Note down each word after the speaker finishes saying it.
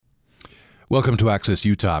Welcome to Access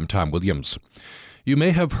Utah. I'm Tom Williams. You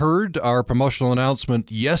may have heard our promotional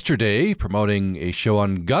announcement yesterday promoting a show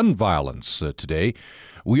on gun violence. Today,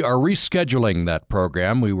 we are rescheduling that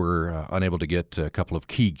program. We were unable to get a couple of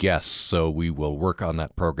key guests, so we will work on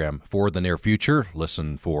that program for the near future.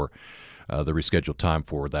 Listen for the rescheduled time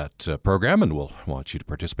for that program, and we'll want you to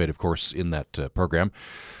participate, of course, in that program.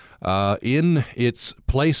 In its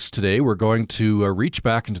place today, we're going to reach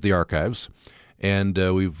back into the archives. And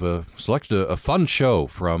we've selected a fun show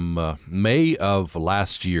from May of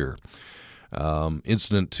last year,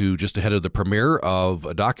 incident to just ahead of the premiere of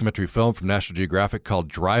a documentary film from National Geographic called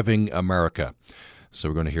Driving America. So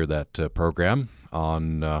we're going to hear that program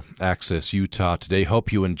on Access Utah today.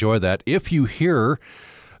 Hope you enjoy that. If you hear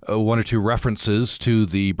one or two references to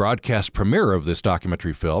the broadcast premiere of this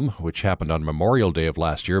documentary film, which happened on Memorial Day of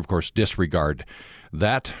last year, of course, disregard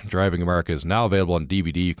that. Driving America is now available on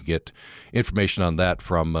DVD. You can get information on that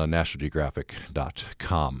from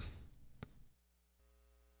nationalgeographic.com.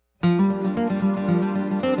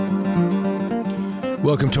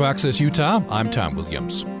 Welcome to Access Utah. I'm Tom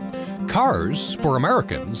Williams. Cars, for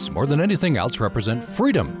Americans, more than anything else, represent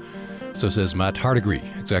freedom. So says Matt Hardigree,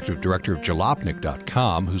 executive director of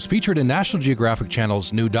Jalopnik.com, who's featured in National Geographic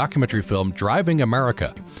Channel's new documentary film, Driving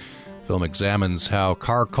America. The film examines how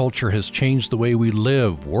car culture has changed the way we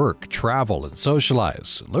live, work, travel, and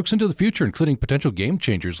socialize. It looks into the future, including potential game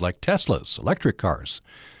changers like Tesla's electric cars.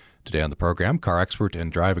 Today on the program, car expert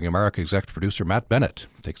and Driving America executive producer Matt Bennett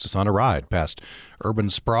takes us on a ride past urban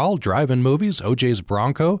sprawl, drive-in movies, OJ's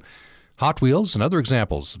Bronco, Hot Wheels, and other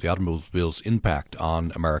examples of the automobile's impact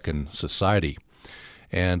on American society.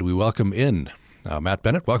 And we welcome in Matt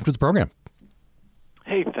Bennett. Welcome to the program.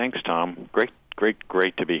 Hey, thanks, Tom. Great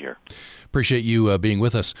to be here. Appreciate you being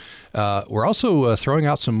with us. We're also throwing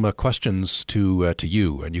out some questions to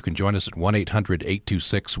you, and you can join us at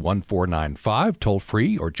 1-800-826-1495,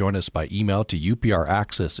 toll-free, or join us by email to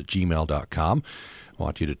upraccess@gmail.com. I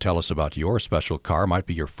want you to tell us about your special car. Might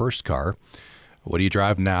be your first car. What do you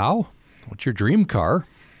drive now? What's your dream car?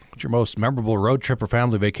 What's your most memorable road trip or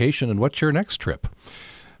family vacation? And what's your next trip?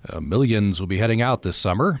 Millions will be heading out this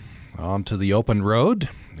summer onto the open road,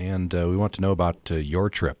 and we want to know about your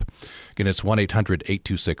trip. Again, it's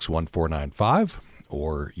 1-800-826-1495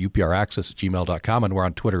 or upraccess@gmail.com, and we're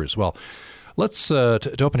on Twitter as well. Let's,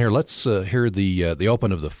 to open here, let's hear the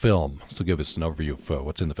open of the film. So give us an overview of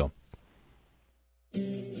what's in the film.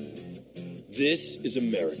 This is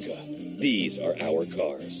America. These are our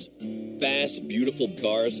cars. Fast, beautiful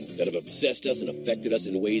cars that have obsessed us and affected us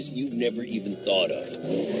in ways you've never even thought of.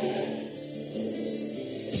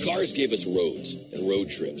 Cars gave us roads and road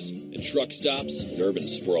trips and truck stops and urban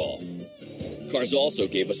sprawl. Cars also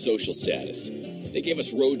gave us social status. They gave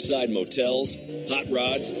us roadside motels, hot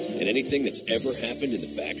rods, and anything that's ever happened in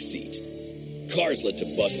the back seat. Cars led to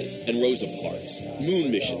buses and Rosa Parks,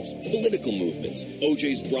 moon missions, political movements,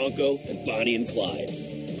 OJ's Bronco and Bonnie and Clyde,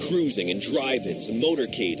 cruising and drive-ins and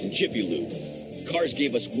motorcades and Jiffy Lube. Cars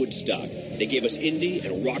gave us Woodstock. They gave us Indy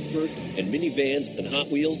and Rockford and minivans and Hot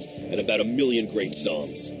Wheels and about 1 million great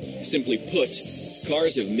songs. Simply put,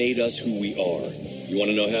 cars have made us who we are. You want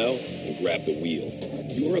to know how? Then grab the wheel.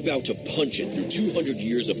 You're about to punch it through 200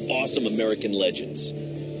 years of awesome American legends.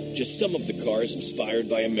 Just some of the cars inspired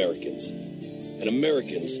by Americans. And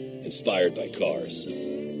Americans inspired by cars.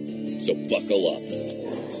 So buckle up.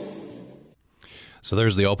 So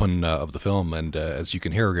there's the open of the film, and as you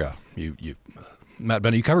can hear, you Matt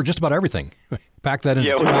Bennett, you covered just about everything. Packed that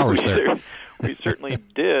into 2 hours there. We certainly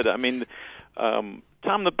did. I mean, Tom,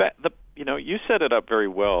 you set it up very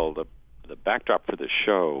well. The backdrop for this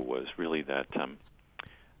show was really that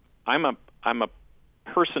I'm a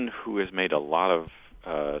person who has made a lot of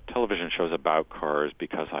television shows about cars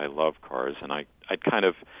because I love cars, and I'd kind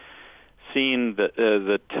of seen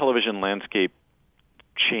the television landscape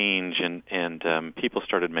change, and people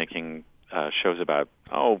started making shows about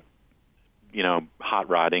hot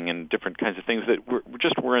rodding and different kinds of things that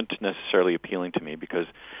just weren't necessarily appealing to me because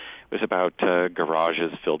it was about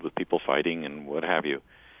garages filled with people fighting and what have you.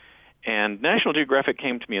 And National Geographic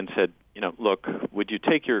came to me and said, look, would you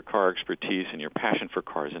take your car expertise and your passion for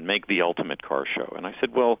cars and make the ultimate car show? And I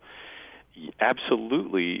said, well,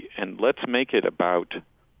 absolutely, and let's make it about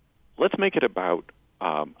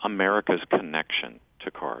America's connection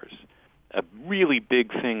to cars. A really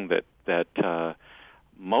big thing that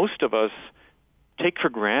most of us take for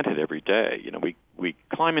granted every day. We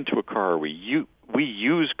climb into a car, we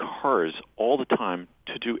use cars all the time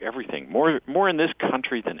to do everything, more in this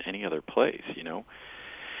country than any other place,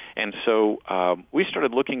 And so we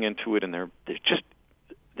started looking into it, and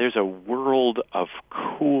there's a world of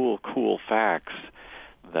cool facts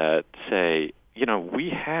that say, we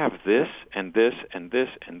have this and this and this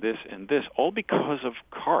and this and this, all because of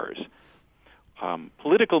cars.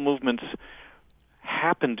 Political movements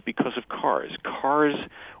happened because of cars. Cars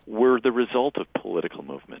were the result of political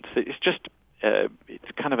movements. It's just,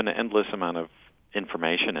 it's kind of an endless amount of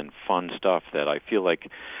information and fun stuff that I feel like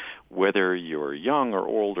whether you're young or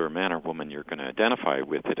old or man or woman, you're going to identify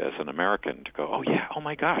with it as an American to go, oh yeah, oh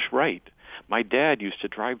my gosh, right. My dad used to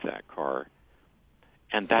drive that car,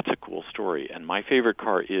 and that's a cool story. And my favorite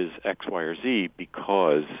car is X, Y, or Z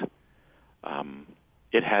because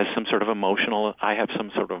it has some sort of emotional, I have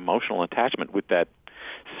some sort of emotional attachment with that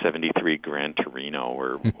 73 Gran Torino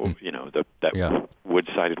or that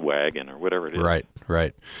wood-sided wagon or whatever it is.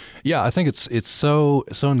 Right. Yeah, I think it's so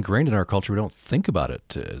ingrained in our culture we don't think about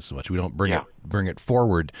it as much. We don't bring it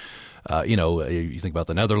forward. You think about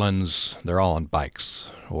the Netherlands, they're all on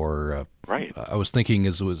bikes. Or right. I was thinking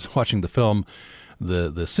as I was watching the film,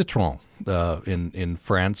 the Citroën in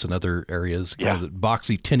France and other areas, kind of the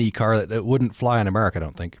boxy, tinny car that wouldn't fly in America, I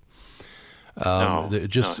don't think.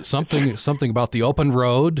 Something about the open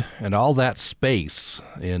road and all that space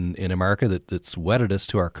in America that's wedded us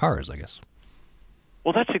to our cars, I guess.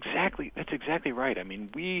 Well, that's exactly right. I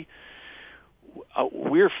mean, we're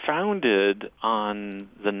founded on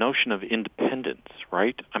the notion of independence,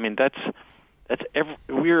 right? I mean, that's the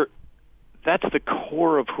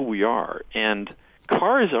core of who we are, and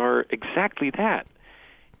cars are exactly that.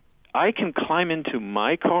 I can climb into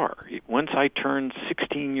my car once I turn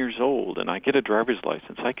 16 years old and I get a driver's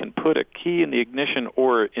license. I can put a key in the ignition,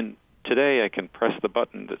 or today I can press the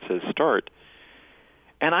button that says start,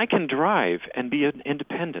 and I can drive and be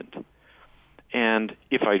independent. And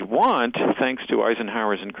if I want, thanks to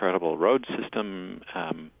Eisenhower's incredible road system,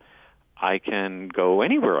 I can go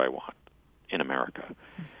anywhere I want in America.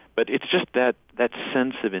 But it's just that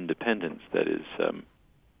sense of independence that is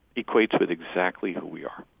equates with exactly who we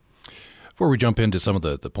are. Before we jump into some of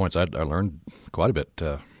the points, I learned quite a bit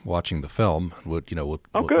watching the film. We'll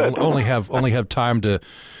only have time to,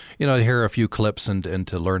 hear a few clips and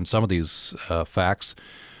to learn some of these facts.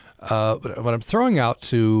 But I'm throwing out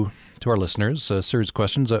to our listeners a series of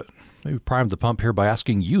questions. Maybe prime the pump here by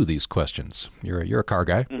asking you these questions. You're a car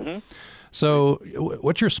guy. Mm-hmm. So,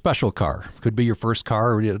 what's your special car? Could be your first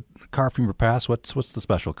car or a car from your past. What's the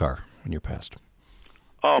special car in your past?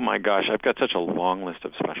 Oh my gosh, I've got such a long list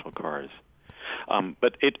of special cars.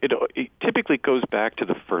 But it typically goes back to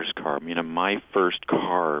the first car. My first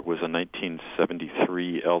car was a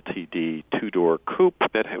 1973 LTD two-door coupe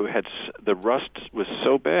that had the rust was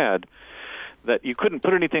so bad that you couldn't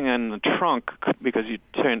put anything in the trunk because you'd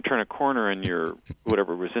turn a corner and your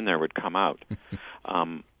whatever was in there would come out.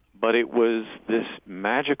 But it was this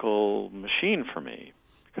magical machine for me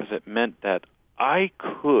because it meant that I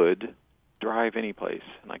could drive any place,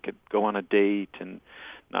 and I could go on a date and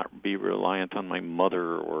not be reliant on my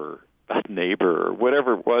mother or a neighbor or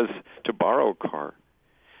whatever it was to borrow a car.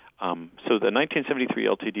 So the 1973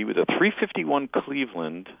 LTD with a 351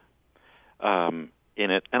 Cleveland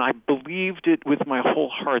in it, and I believed it with my whole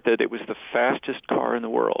heart that it was the fastest car in the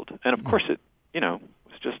world. And of course it, was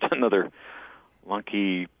just another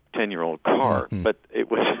lunky 10-year-old car, but it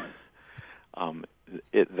was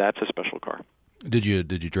that's a special car. Did you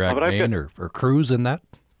drag Maine or cruise in that?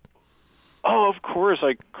 Oh, of course.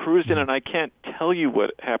 I cruised in, and I can't tell you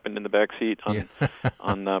what happened in the back seat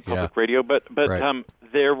on public radio, but right.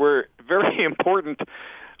 There were very important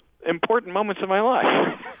moments in my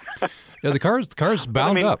life. Yeah, the car's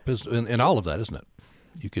bound up in all of that, isn't it?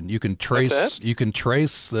 You can trace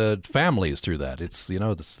the families through that. It's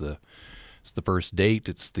it's the first date.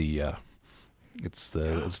 It's then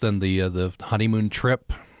the honeymoon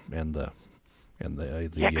trip and the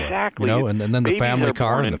exactly. And then the family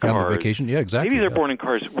car and the family vacation. Yeah, exactly. Babies are born in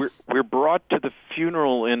cars. We're brought to the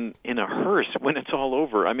funeral in a hearse when it's all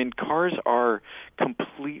over. I mean, cars are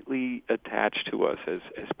completely attached to us as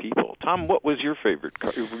people. Tom, what was your favorite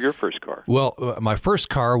car? Your first car? Well, my first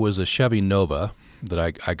car was a Chevy Nova that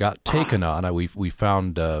I got taken on. We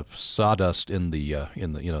found sawdust in the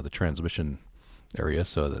transmission area,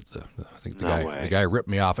 so that I think the guy ripped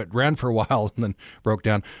me off. It ran for a while and then broke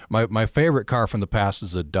down. My favorite car from the past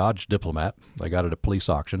is a Dodge Diplomat. I got it at a police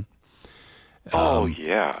auction.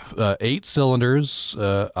 8 cylinders.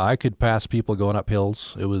 I could pass people going up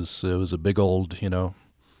hills. It was a big old.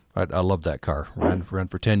 I loved that car. Ran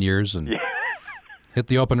for 10 years and hit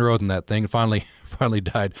the open road in that thing. Finally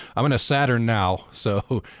died. I'm in a Saturn now,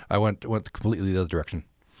 so I went completely the other direction.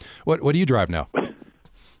 What do you drive now?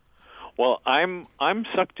 Well, I'm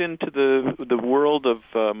sucked into the world of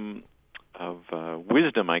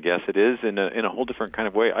wisdom, I guess it is, in a whole different kind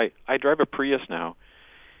of way. I drive a Prius now,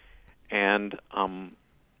 And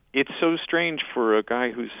it's so strange for a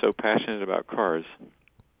guy who's so passionate about cars.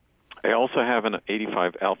 I also have an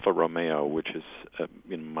 '85 Alfa Romeo, which is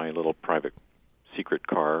my little private secret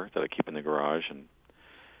car that I keep in the garage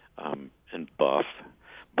and buff.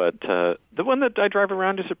 But the one that I drive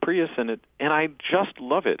around is a Prius, and I just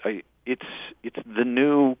love it. It's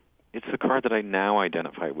the car that I now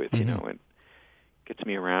identify with. You know, it gets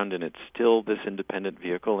me around, and it's still this independent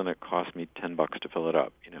vehicle, and it cost me $10 to fill it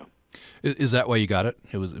up. You know. Is that why you got it?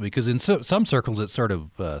 It was because in some circles it's sort of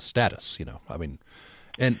status. You know, I mean,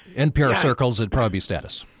 and NPR circles it'd probably be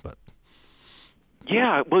status, but.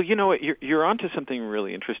 Yeah, well, you know what? You're onto something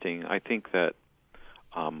really interesting. I think that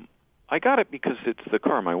I got it because it's the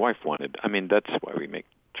car my wife wanted. I mean, that's why we make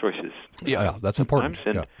choices. Yeah, that's important.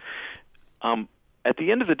 And, at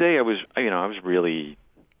the end of the day, I was really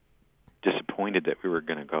disappointed that we were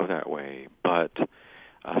going to go that way. But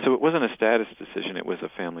so it wasn't a status decision; it was a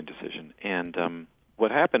family decision. And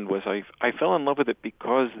what happened was I fell in love with it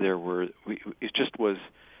because it was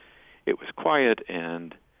quiet,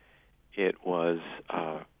 and it was.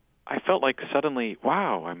 I felt like suddenly,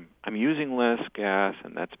 wow, I'm using less gas,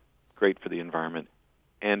 and that's great for the environment,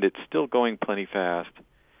 and it's still going plenty fast,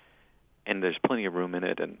 and there's plenty of room in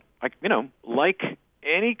it, and like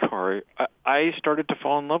any car, I started to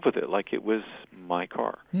fall in love with it, like it was my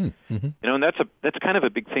car. Mm-hmm. And that's kind of a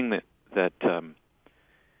big thing that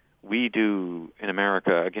we do in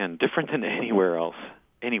America. Again, different than anywhere else,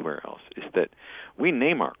 is that we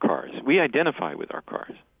name our cars, we identify with our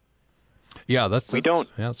cars. Yeah, that's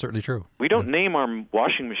certainly true. We don't name our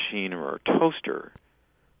washing machine or our toaster.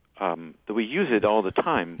 That we use it all the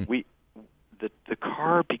time. The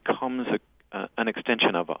car becomes an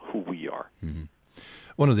extension of who we are. Mm-hmm.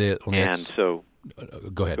 So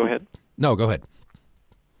go ahead. Go ahead. No, go ahead.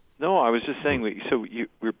 No, I was just saying.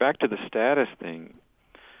 We're back to the status thing.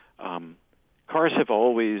 Cars have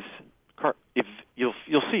always. If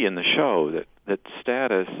you'll see in the show that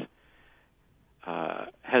status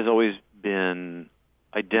has always been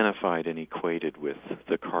identified and equated with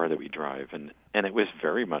the car that we drive, and it was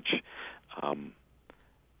very much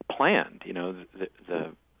planned. You know,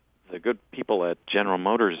 the good people at General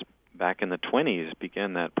Motors back in the 1920s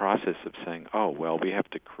began that process of saying, oh, well, we have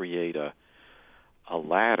to create a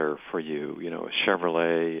ladder for you, a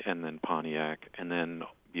Chevrolet, and then Pontiac, and then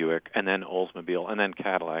Buick, and then Oldsmobile, and then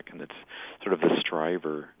Cadillac, and it's sort of the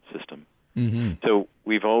striver system. Mm-hmm. So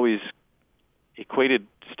we've always equated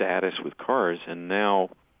status with cars, and now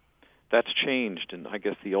that's changed, and I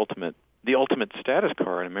guess the ultimate status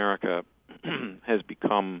car in America has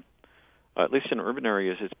become, at least in urban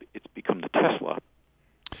areas, it's become the Tesla.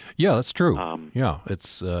 Yeah, that's true.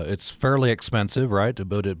 It's fairly expensive, right?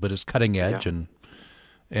 But it's cutting edge, and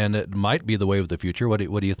it might be the way of the future. What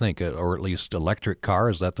do you think? Or at least electric car,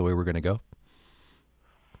 is that the way we're going to go?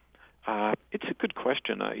 It's a good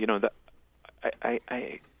question.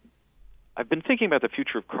 I've been thinking about the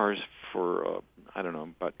future of cars for,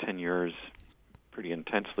 about 10 years pretty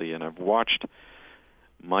intensely, and I've watched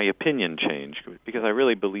my opinion change because I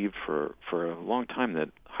really believed for a long time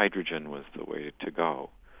that hydrogen was the way to go.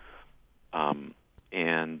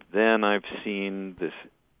 And then I've seen this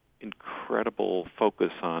incredible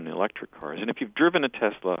focus on electric cars. And if you've driven a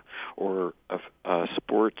Tesla or a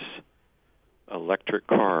sports electric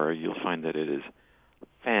car, you'll find that it is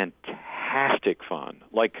fantastic fun,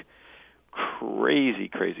 like crazy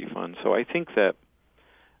fun. So I think that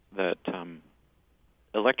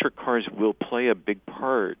electric cars will play a big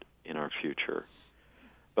part in our future.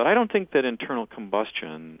 But I don't think that internal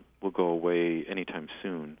combustion will go away anytime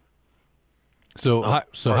soon. So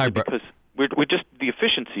hybrid, because we're just the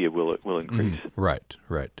efficiency will increase.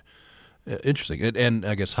 Right. Interesting, and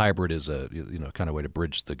I guess hybrid is a kind of way to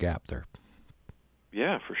bridge the gap there.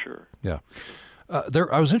 Yeah, for sure. Yeah.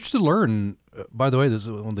 I was interested to learn. By the way, this is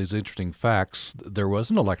one of these interesting facts. There was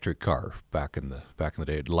an electric car back in the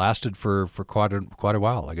day. It lasted for quite a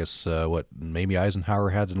while. I guess Mamie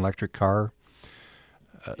Eisenhower had an electric car.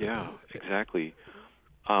 Yeah, exactly.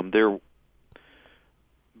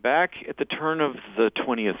 Back at the turn of the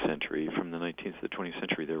 20th century, from the 19th to the 20th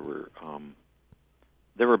century, there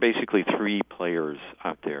were basically three players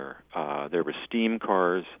out there. There were steam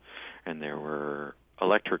cars, and there were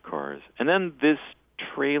electric cars. And then this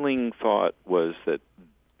trailing thought was that,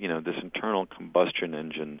 this internal combustion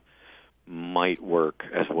engine might work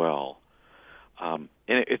as well. And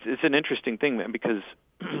it's an interesting thing because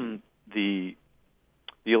the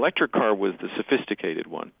electric car was the sophisticated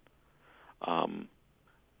one.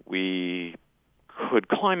 We could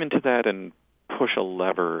climb into that and push a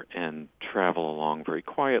lever and travel along very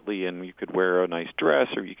quietly, and you could wear a nice dress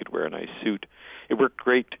or you could wear a nice suit, It worked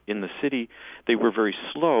great in the city. They were very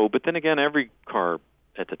slow, but then again, every car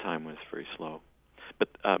at the time was very slow. But,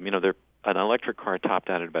 an electric car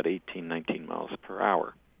topped out at about 18, 19 miles per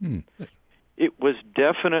hour. It was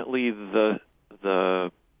definitely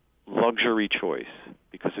the luxury choice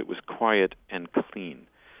because it was quiet and clean.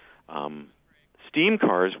 Steam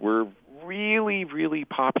cars were really, really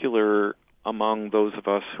popular among those of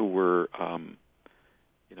us who were,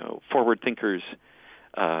 forward thinkers,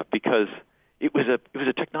 because it was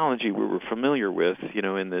a technology we were familiar with,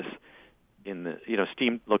 in the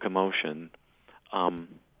steam locomotion.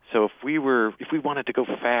 So if we wanted to go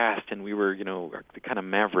fast and we were, the kind of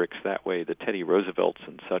mavericks that way, the Teddy Roosevelts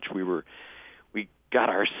and such, we got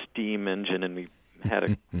our steam engine and we had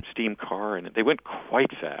a steam car, and they went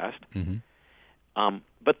quite fast.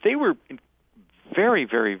 But they were very,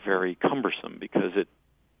 very, very cumbersome because it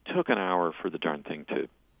took an hour for the darn thing to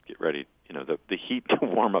get ready, the heat to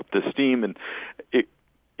warm up the steam, and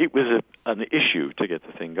it was an issue to get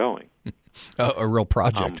the thing going. A real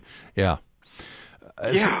project, yeah.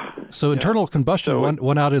 Yeah. So internal combustion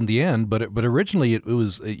won out in the end, but originally it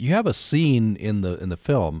was. You have a scene in the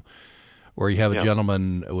film where you have a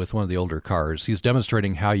gentleman with one of the older cars. He's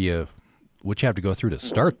demonstrating what you have to go through to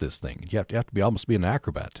start this thing. You have to be almost be an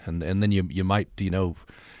acrobat, and then you might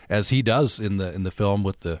as he does in the film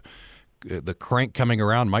with the crank coming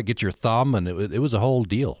around, might get your thumb, and it was a whole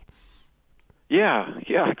deal. Yeah,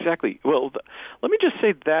 exactly. Well, let me just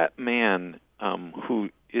say that man who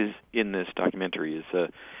is in this documentary is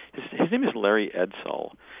his name is Larry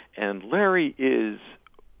Edsall, and Larry is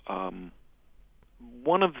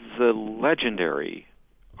one of the legendary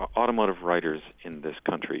automotive writers in this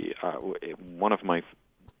country. One of my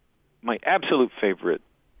absolute favorite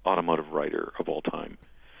automotive writer of all time,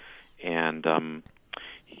 and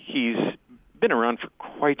he's been around for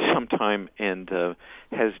quite some time and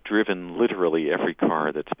has driven literally every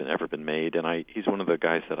car that's ever been made. And he's one of the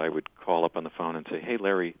guys that I would call up on the phone and say, "Hey,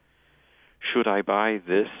 Larry, should I buy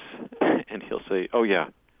this?" And he'll say, "Oh yeah,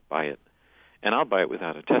 buy it." And I'll buy it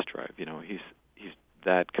without a test drive. He's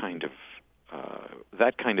that kind of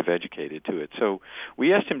educated to it. So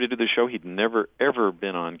we asked him to do the show. He'd never ever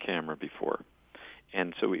been on camera before,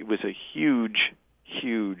 and so it was a huge,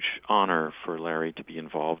 huge honor for Larry to be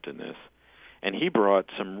involved in this. And he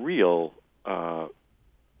brought some real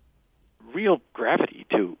gravity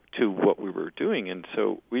to what we were doing. And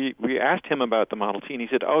so we asked him about the Model T, and he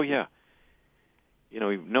said, "Oh yeah,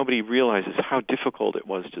 nobody realizes how difficult it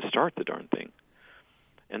was to start the darn thing."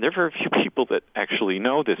 And there are very few people that actually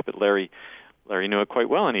know this, but Larry knew it quite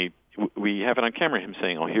well, and we have it on camera, him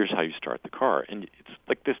saying, "Oh, here's how you start the car." And it's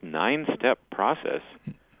like this 9-step process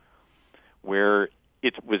where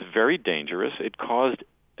it was very dangerous. It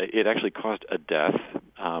actually caused a death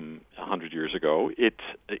 100 years ago.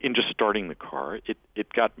 In just starting the car.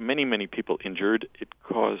 It got many, many people injured. It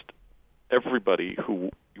caused everybody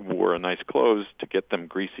who wore nice clothes to get them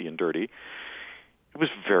greasy and dirty. It was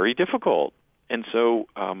very difficult. And so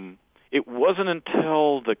it wasn't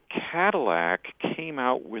until the Cadillac came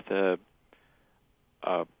out with a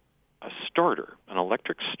starter, an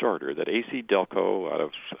electric starter that AC Delco out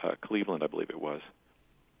of Cleveland, I believe it was,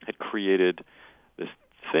 had created this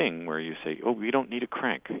thing where you say, "Oh, we don't need a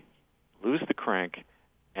crank. Lose the crank,"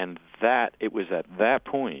 and it was at that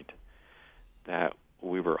point that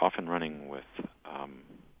we were often running with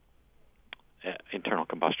internal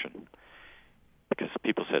combustion, because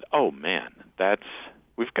people said, "Oh man,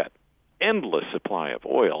 we've got endless supply of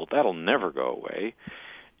oil. That'll never go away,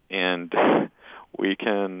 and we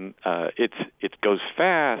can. It goes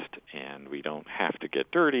fast, and we don't have to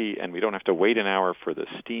get dirty, and we don't have to wait an hour for the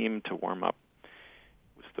steam to warm up."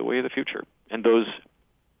 It was the way of the future. And those,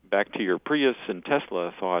 back to your Prius and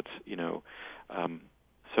Tesla thoughts,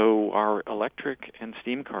 so our electric and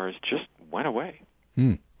steam cars just went away.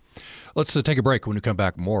 Let's take a break. When we come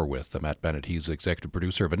back, more with Matt Bennett. He's executive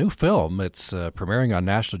producer of a new film. It's premiering on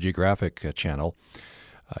National Geographic Channel.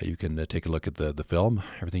 You can take a look at the film,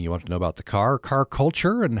 everything you want to know about the car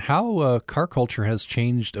culture, and how car culture has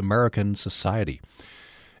changed American society.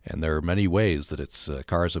 And there are many ways that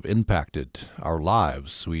cars have impacted our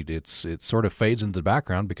lives. It sort of fades into the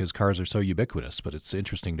background because cars are so ubiquitous, but it's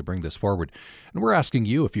interesting to bring this forward. And we're asking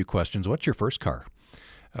you a few questions. What's your first car?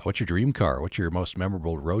 What's your dream car? What's your most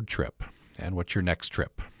memorable road trip? And what's your next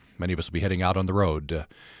trip? Many of us will be heading out on the road.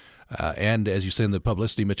 And as you say in the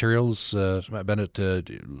publicity materials, Matt Bennett,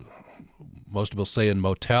 most people say in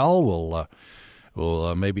motel,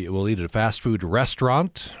 we'll eat at a fast food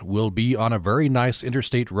restaurant. We'll be on a very nice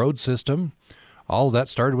interstate road system All that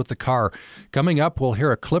started with the car. Coming up, we'll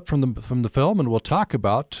hear a clip from the film, and we'll talk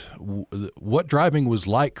about what driving was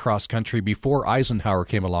like cross-country before Eisenhower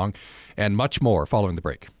came along, and much more following the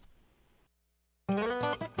break.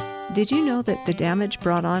 Did you know that the damage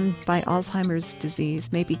brought on by Alzheimer's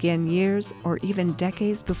disease may begin years or even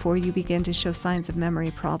decades before you begin to show signs of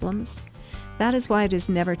memory problems? That is why it is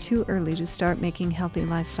never too early to start making healthy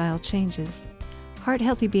lifestyle changes.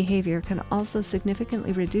 Heart-healthy behavior can also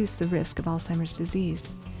significantly reduce the risk of Alzheimer's disease.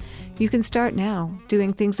 You can start now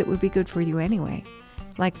doing things that would be good for you anyway,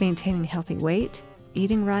 like maintaining healthy weight,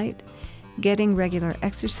 eating right, getting regular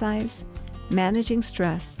exercise, managing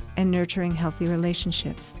stress, and nurturing healthy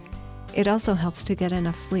relationships. It also helps to get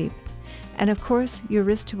enough sleep. And of course, your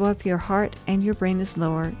risk to both your heart and your brain is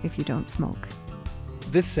lower if you don't smoke.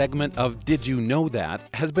 This segment of Did You Know That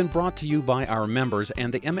has been brought to you by our members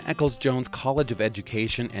and the Emma Eccles-Jones College of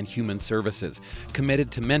Education and Human Services,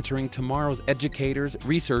 committed to mentoring tomorrow's educators,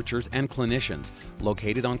 researchers, and clinicians,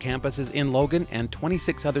 located on campuses in Logan and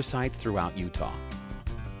 26 other sites throughout Utah.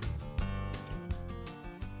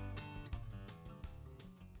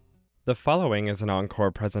 The following is an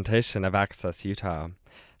encore presentation of Access Utah.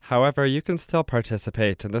 However, you can still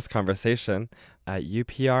participate in this conversation at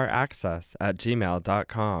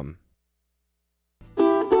upraccess@gmail.com.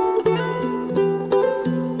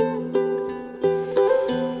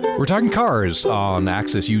 We're talking cars on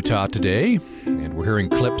Access Utah today, and we're hearing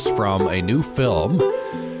clips from a new film.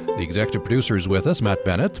 The executive producer is with us, Matt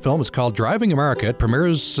Bennett. The film is called Driving America. It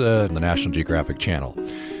premieres in the National Geographic Channel.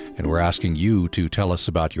 And we're asking you to tell us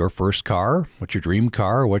about your first car, what's your dream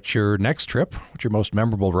car, what's your next trip, what's your most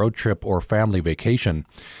memorable road trip or family vacation.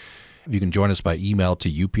 You can join us by email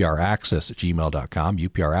to upraccess@gmail.com,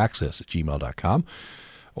 upraccess@gmail.com,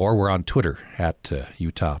 or we're on Twitter at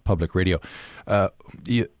Utah Public Radio.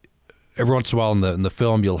 Every once in a while in the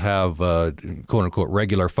film, you'll have quote-unquote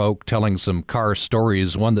regular folk telling some car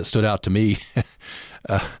stories. One that stood out to me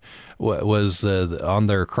was on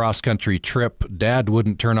their cross-country trip, Dad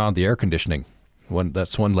wouldn't turn on the air conditioning.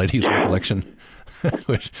 That's one lady's recollection,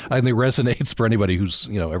 which I think resonates for anybody who's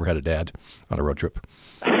ever had a dad on a road trip.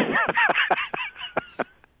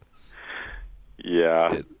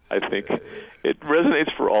 Yeah, I think it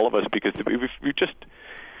resonates for all of us because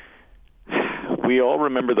we all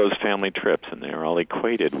remember those family trips, and they're all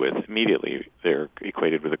immediately they're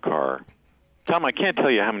equated with a car. Tom, I can't tell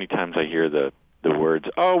you how many times I hear the words,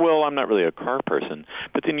 "Oh, well, I'm not really a car person,"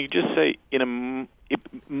 but then you just say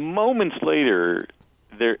moments later,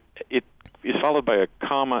 it is followed by a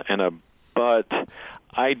comma and a but.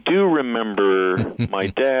 I do remember my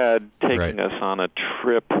dad taking us on a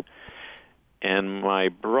trip, and my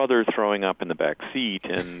brother throwing up in the back seat,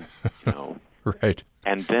 and right.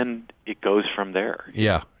 And then it goes from there.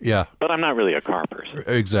 Yeah. But I'm not really a car person.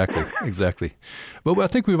 Exactly. But I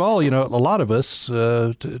think we've all, a lot of us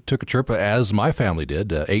took a trip, as my family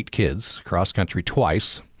did, 8 kids, cross-country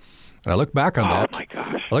twice. And I look back on that. Oh, my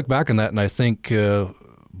gosh. I look back on that, and I think,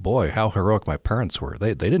 boy, how heroic my parents were.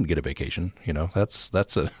 They didn't get a vacation.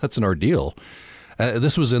 That's an ordeal.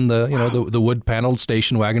 This was in the wood-paneled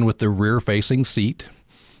station wagon with the rear-facing seat.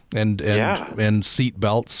 And seat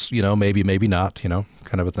belts, maybe not,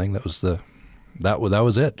 kind of a thing. That was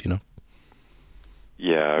it.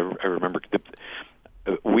 Yeah, I remember.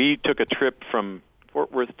 We took a trip from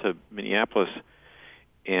Fort Worth to Minneapolis,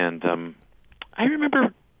 and I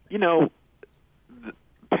remember, the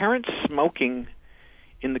parents smoking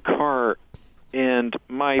in the car, and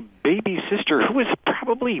my baby sister, who was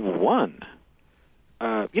probably 1,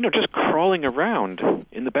 just crawling around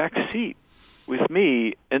in the back seat with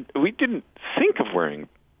me, and we didn't think of wearing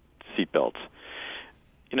seatbelts.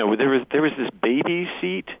 There was this baby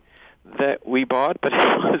seat that we bought, but it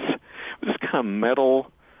was this kind of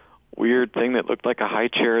metal, weird thing that looked like a high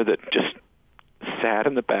chair that just sat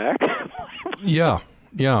in the back. Yeah.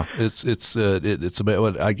 It's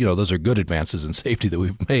about those are good advances in safety that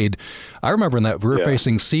we've made. I remember in that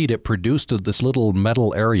rear-facing seat, it produced this little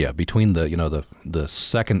metal area between the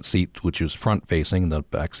second seat, which was front-facing, and the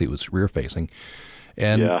back seat was rear-facing.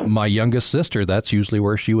 And my youngest sister, that's usually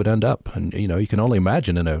where she would end up. And you can only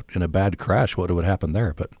imagine in a bad crash what would happen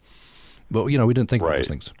there. But we didn't think about those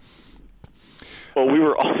things. Well, we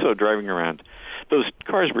were also driving around. Those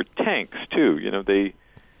cars were tanks too. You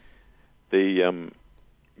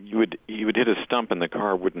would hit a stump and the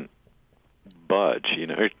car wouldn't budge.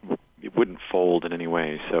 It wouldn't fold in any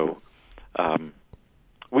way. So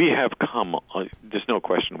we have come. There's no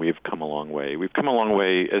question we have come a long way. We've come a long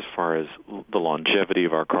way as far as the longevity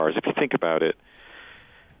of our cars. If you think about it,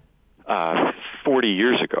 40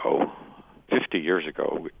 years ago, 50 years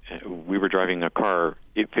ago, we were driving a car.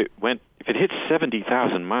 If it hit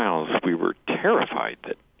 70,000 miles, we were terrified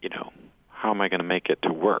that, how am I going to make it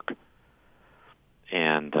to work?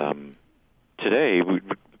 And today, we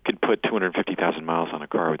could put 250,000 miles on a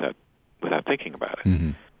car without thinking about it.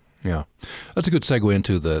 Mm-hmm. Yeah. That's a good segue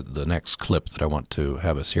into the next clip that I want to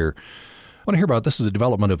have us hear. I want to hear about this is the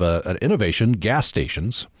development of an innovation, gas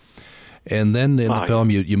stations. And then in the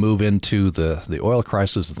film, you move into the oil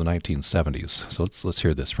crisis of the 1970s. So let's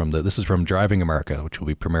hear this this is from Driving America, which will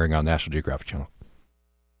be premiering on National Geographic Channel.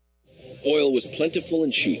 Oil was plentiful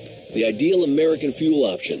and cheap, the ideal American fuel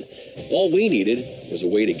option. All we needed was a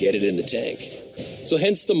way to get it in the tank. So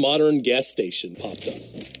hence the modern gas station popped up.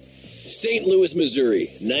 St. Louis, Missouri,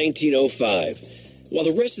 1905. While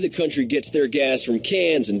the rest of the country gets their gas from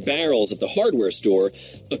cans and barrels at the hardware store,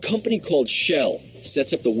 a company called Shell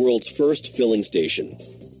sets up the world's first filling station.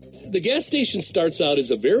 The gas station starts out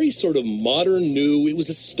as a very sort of modern, it was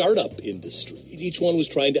a startup industry. Each one was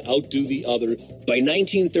trying to outdo the other. By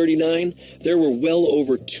 1939, there were well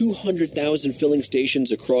over 200,000 filling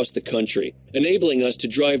stations across the country, enabling us to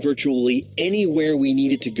drive virtually anywhere we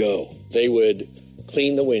needed to go. They would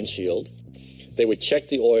clean the windshield, they would check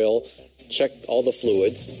the oil, check all the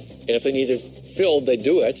fluids, and if they needed filled, they'd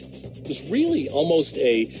do it. It was really almost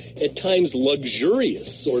at times,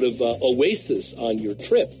 luxurious sort of oasis on your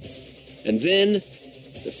trip. And then,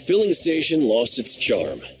 the filling station lost its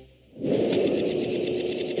charm.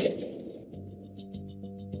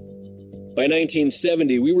 By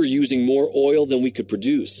 1970, we were using more oil than we could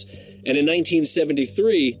produce. And in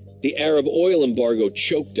 1973, the Arab oil embargo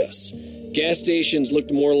choked us. Gas stations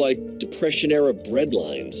looked more like Depression-era bread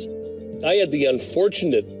lines. I had the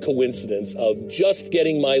unfortunate coincidence of just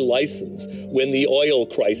getting my license when the oil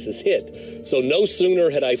crisis hit. So no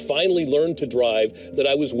sooner had I finally learned to drive that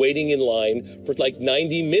I was waiting in line for like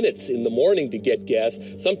 90 minutes in the morning to get gas,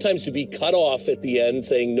 sometimes to be cut off at the end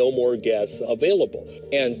saying no more gas available.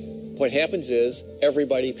 And what happens is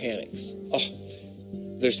everybody panics.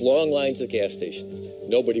 There's long lines at gas stations.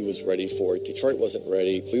 Nobody was ready for it. Detroit wasn't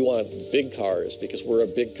ready. We want big cars because we're a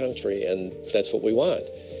big country and that's what we want.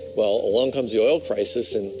 Well, along comes the oil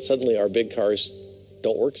crisis, and suddenly our big cars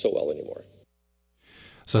don't work so well anymore.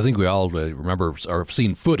 So I think we all remember or have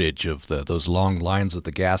seen footage of those long lines at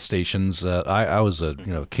the gas stations. I was a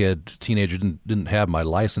teenager, didn't have my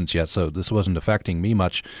license yet, so this wasn't affecting me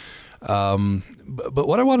much. But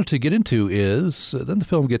what I wanted to get into is then the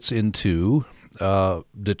film gets into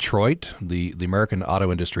Detroit, the American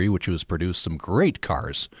auto industry, which has produced some great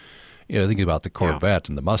cars. Thinking about the Corvette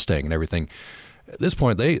and the Mustang and everything. At this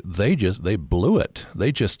point, they blew it.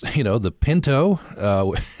 They just, the Pinto,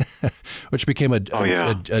 which became a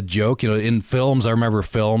joke. In films, I remember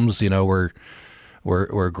films,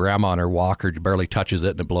 where grandma on her walker barely touches it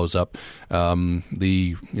and it blows up.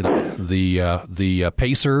 The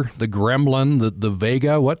Pacer, the Gremlin, the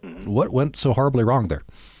Vega. What went so horribly wrong there?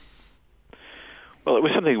 Well, it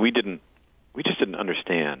was something we just didn't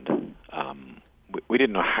understand. We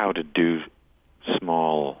didn't know how to do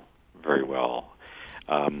small very well.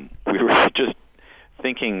 We were just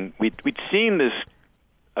thinking we'd seen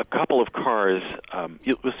a couple of cars.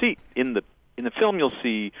 You'll see in the film. You'll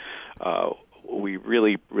see we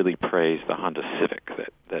really praise the Honda Civic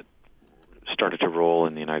that started to roll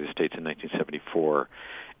in the United States in 1974,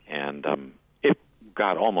 and it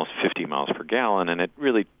got almost 50 miles per gallon, and it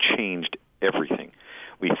really changed everything.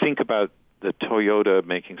 We think about the Toyota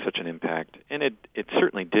making such an impact, and it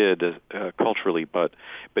certainly did culturally, but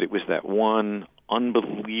it was that one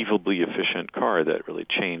unbelievably efficient car that really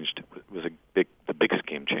changed, was the biggest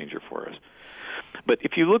game changer for us. But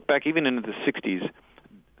if you look back even into the 60s,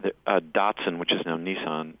 Datsun, which is now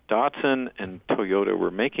Nissan, Datsun and Toyota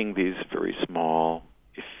were making these very small,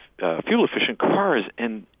 fuel-efficient cars,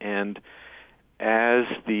 and as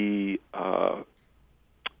the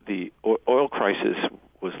oil crisis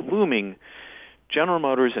was looming, General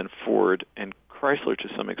Motors and Ford and Chrysler, to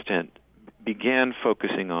some extent, began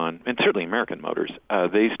focusing on, and certainly American Motors,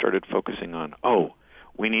 they started focusing on,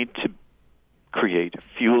 we need to create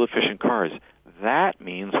fuel-efficient cars. That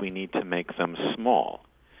means we need to make them small,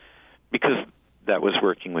 because that was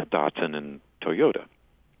working with Datsun and Toyota.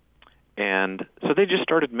 And so they just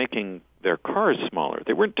started making their cars smaller.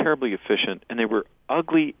 They weren't terribly efficient, and they were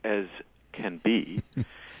ugly as can be,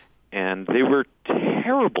 and they were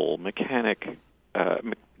terrible mechanic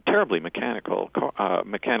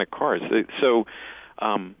cars. So,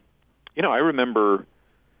 I remember,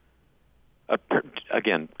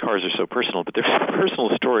 again, cars are so personal, but there's a personal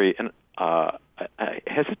story, and I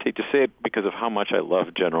hesitate to say it because of how much I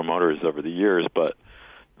love General Motors over the years, but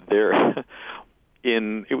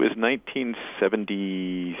it was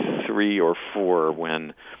 1973 or 4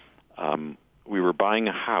 when we were buying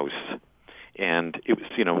a house, and it was,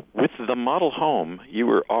 with the model home, you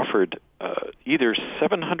were offered either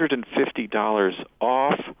 $750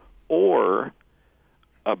 off or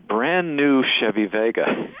a brand new Chevy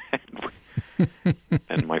Vega.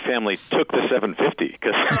 And my family took the $750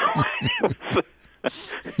 because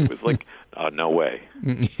it was like, no way.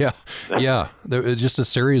 Yeah. There was just a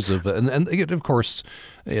series of, and of course,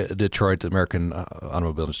 Detroit, the American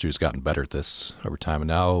automobile industry has gotten better at this over time, and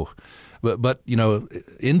now, but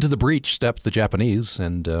into the breach stepped the Japanese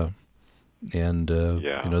and then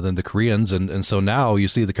the Koreans, and so now you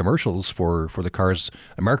see the commercials for the cars,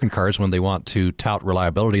 American cars, when they want to tout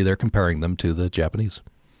reliability, they're comparing them to the Japanese.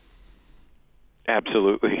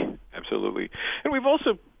 Absolutely. And we've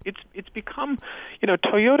also it's become,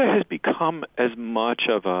 Toyota has become as much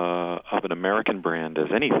of an American brand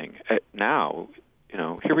as anything. Now,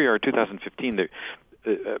 here we are, 2015.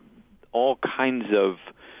 All kinds of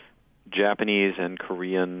Japanese and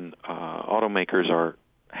Korean automakers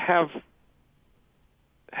have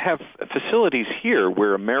facilities here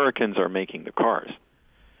where Americans are making the cars,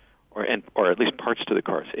 or at least parts to the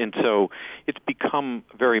cars, and so it's become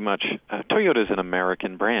very much Toyota is an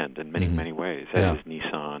American brand in many many ways, as is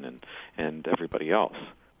Nissan and everybody else.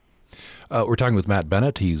 We're talking with Matt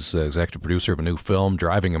Bennett. He's executive producer of a new film,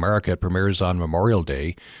 Driving America. It premieres on Memorial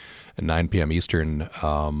Day at 9 p.m. Eastern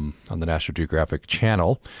on the National Geographic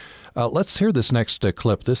Channel. Let's hear this next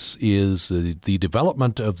clip. This is the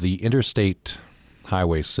development of the interstate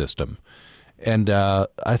highway system. And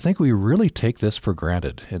I think we really take this for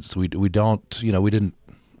granted. We don't, we didn't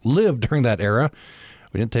live during that era.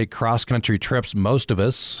 We didn't take cross-country trips, most of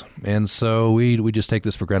us, and so we just take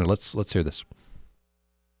this for granted. Let's hear this.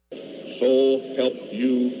 So help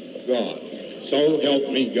you God. So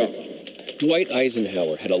help me God. Dwight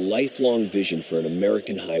Eisenhower had a lifelong vision for an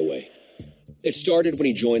American highway. It started when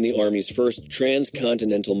he joined the Army's first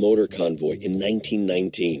transcontinental motor convoy in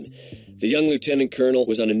 1919. The young lieutenant colonel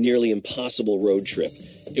was on a nearly impossible road trip.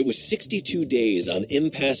 It was 62 days on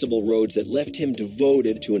impassable roads that left him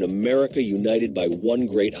devoted to an America united by one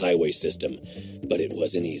great highway system. But it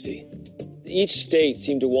wasn't easy. Each state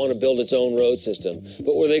seemed to want to build its own road system,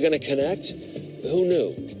 but were they going to connect? Who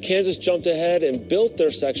knew? Kansas jumped ahead and built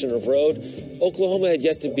their section of road. Oklahoma had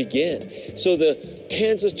yet to begin. So the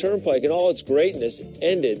Kansas Turnpike in all its greatness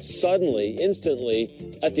ended suddenly,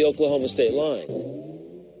 instantly, at the Oklahoma state line.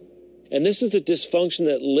 And this is the dysfunction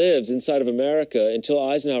that lives inside of America until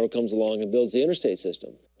Eisenhower comes along and builds the interstate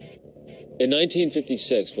system. In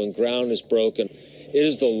 1956, when ground is broken, it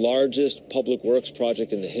is the largest public works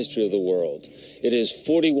project in the history of the world. It is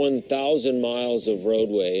 41,000 miles of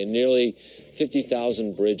roadway and nearly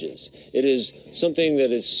 50,000 bridges. It is something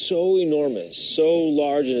that is so enormous, so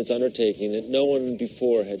large in its undertaking that no one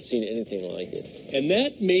before had seen anything like it. And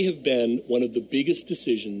that may have been one of the biggest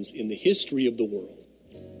decisions in the history of the world.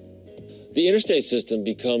 The interstate system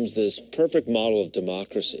becomes this perfect model of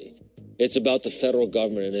democracy. It's about the federal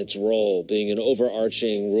government and its role being an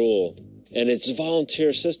overarching rule. And it's a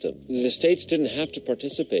volunteer system. The states didn't have to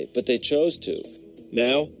participate, but they chose to.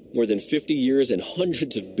 Now, more than 50 years and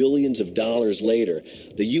hundreds of billions of dollars later,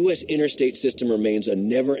 the U.S. interstate system remains a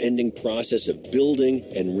never-ending process of building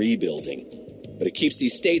and rebuilding. But it keeps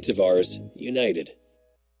these states of ours united.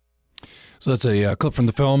 So that's a clip from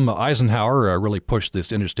the film. Eisenhower really pushed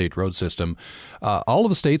this interstate road system. All of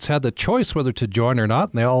the states had the choice whether to join or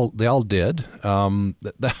not, and they all did.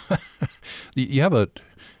 You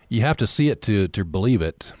have to see it to believe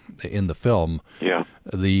it in the film. Yeah.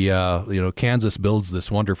 Kansas builds this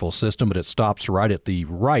wonderful system, but it stops right at the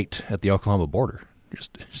Oklahoma border.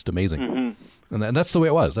 Just amazing. Mm-hmm. And that's the way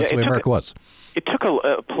it was. That's the way America was. It took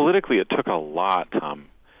politically. It took a lot, Tom,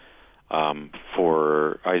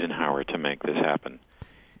 for Eisenhower to make this happen,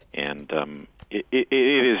 and it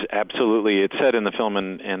is absolutely. It's said in the film,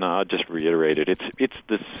 and I'll just reiterate it. It's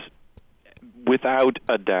this, without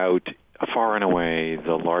a doubt, far and away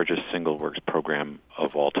the largest single works program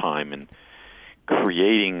of all time, and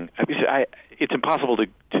creating. It's impossible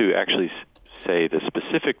to actually say the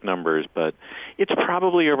specific numbers, but it's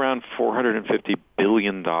probably around $450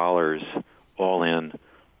 billion all in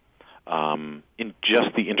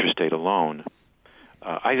just the interstate alone.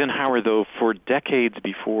 Eisenhower, though, for decades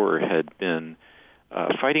before, had been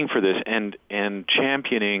fighting for this and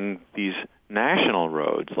championing these national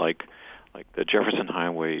roads like the Jefferson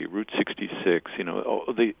Highway, Route 66.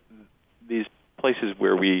 These places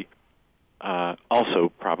where we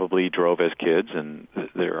also probably drove as kids, and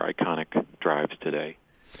they're iconic drives today.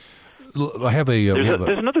 I have a.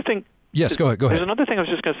 There's another thing. Yes, go ahead. There's another thing I was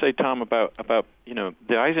just going to say, Tom, about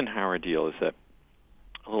the Eisenhower deal. Is that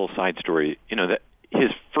a little side story? That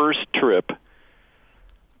his first trip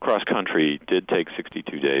cross country did take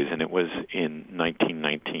 62 days, and it was in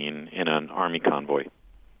 1919 in an Army convoy.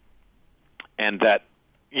 And that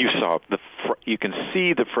you can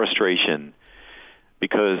see the frustration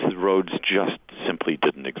because the roads just simply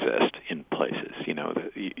didn't exist in places.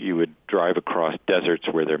 You would drive across deserts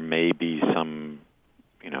where there may be some,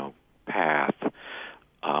 path,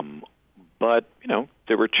 but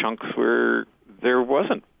there were chunks where there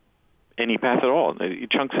wasn't any path at all.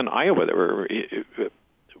 Chunks in Iowa that were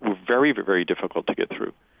very, very difficult to get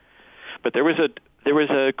through. But there was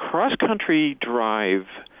a cross-country drive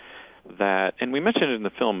that, and we mentioned it in the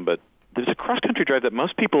film, but there's a cross-country drive that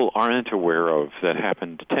most people aren't aware of that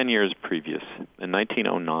happened 10 years previous. In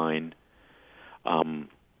 1909,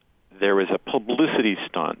 there was a publicity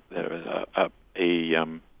stunt. There was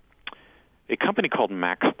a company called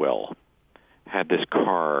Maxwell had this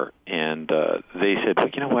car, and they said, well,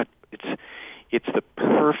 you know what, it's the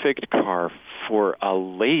perfect car for a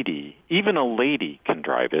lady. Even a lady can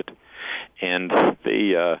drive it. And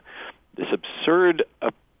they this absurd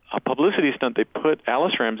a publicity stunt, they put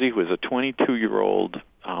Alice Ramsey, who was a 22-year-old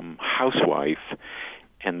housewife,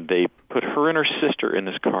 and they put her and her sister in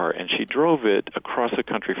this car, and she drove it across the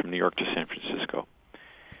country from New York to San Francisco.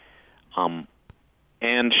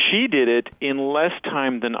 And she did it in less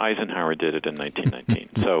time than Eisenhower did it in 1919.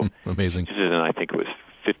 So amazing. And I think it was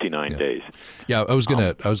 59 days. Yeah, I was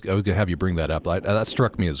gonna have you bring that up. That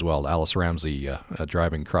struck me as well. Alice Ramsey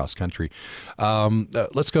driving cross country.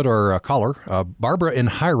 Let's go to our caller. Barbara in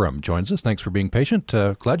Hiram joins us. Thanks for being patient.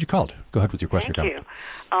 Glad you called. Go ahead with your question. Thank you.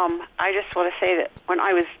 I just want to say that when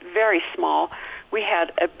I was very small, we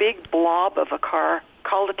had a big blob of a car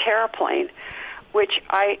called a terraplane, which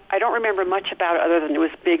I don't remember much about other than it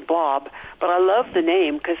was a big blob, but I love the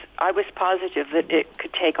name because I was positive that it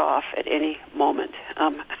could take off at any moment,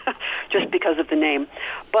 just because of the name.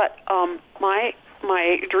 But my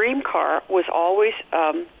dream car was always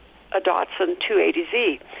a Datsun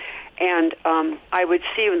 280Z, and I would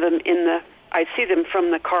see them I'd see them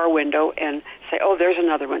from the car window and say, oh, there's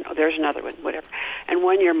another one, oh, there's another one, whatever. And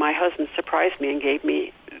one year my husband surprised me and gave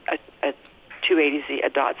me a 280Z, a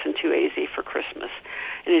Datsun 280Z for Christmas,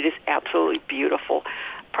 and it is absolutely beautiful.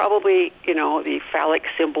 Probably, the phallic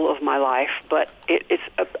symbol of my life, but it's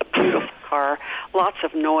a beautiful car. Lots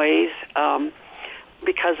of noise.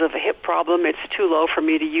 Because of a hip problem, it's too low for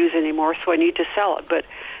me to use anymore, so I need to sell it. But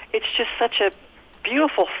it's just such a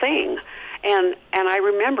beautiful thing, and I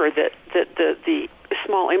remember that the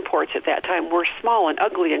small imports at that time were small and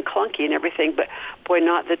ugly and clunky and everything, but boy,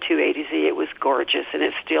 not the 280Z. It was gorgeous, and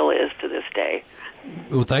it still is to this day.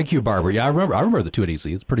 Well, thank you, Barbara. Yeah, I remember the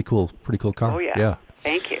 280Z. It's a pretty cool car. Oh yeah.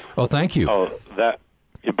 Thank you. Oh, thank you. Oh,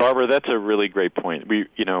 Barbara, that's a really great point.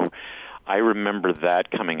 I remember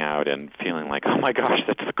that coming out and feeling like, oh my gosh,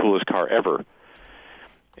 that's the coolest car ever.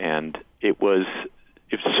 And it's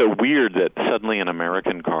so weird that suddenly an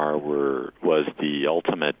American car was the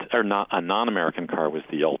ultimate, or not a non-American car was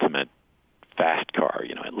the ultimate fast car.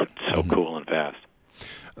 It looked so cool and fast.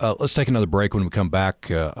 Let's take another break. When we come back,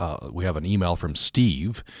 we have an email from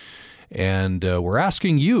Steve, and we're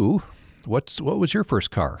asking you, what was your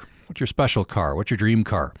first car? What's your special car? What's your dream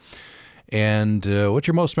car? And what's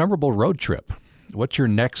your most memorable road trip? What's your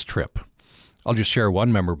next trip? I'll just share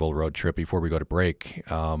one memorable road trip before we go to break.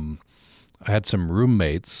 I had some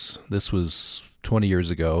roommates. This was 20 years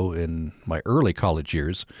ago in my early college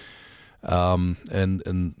years.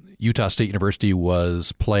 And Utah State University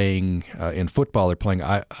was playing in football. They're playing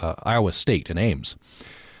Iowa State in Ames.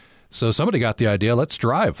 So somebody got the idea, let's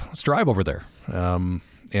drive over there.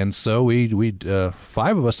 And so we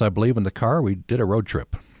five of us, I believe, in the car, we did a road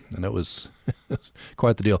trip. And it was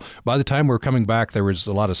quite the deal. By the time we were coming back, there was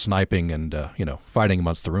a lot of sniping and fighting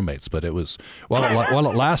amongst the roommates. But it was while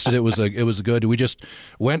it lasted, it was good. We just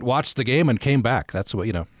went, watched the game, and came back. That's what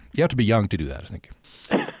you have to be young to do that, I think.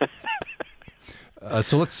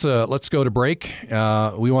 So let's go to break.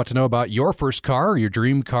 We want to know about your first car, your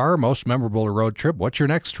dream car, most memorable road trip. What's your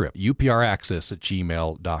next trip?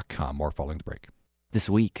 upraccess@gmail.com. More following the break. This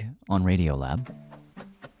week on Radiolab.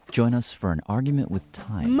 Join us for an argument with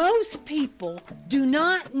time. Most people do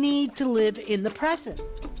not need to live in the present.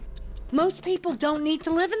 Most people don't need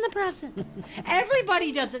to live in the present.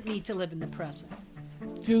 Everybody doesn't need to live in the present.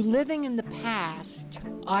 Through living in the past,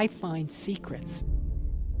 I find secrets.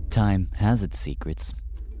 Time has its secrets.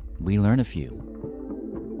 We learn a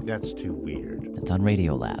few. That's too weird. It's on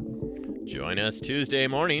Radiolab. Join us Tuesday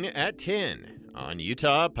morning at 10 on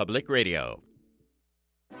Utah Public Radio.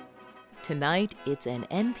 Tonight, it's an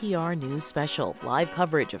NPR News special, live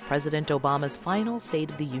coverage of President Obama's final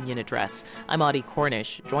State of the Union address. I'm Audie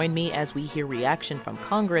Cornish. Join me as we hear reaction from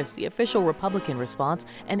Congress, the official Republican response,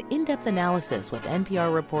 and in-depth analysis with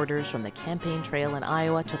NPR reporters from the campaign trail in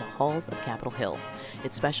Iowa to the halls of Capitol Hill.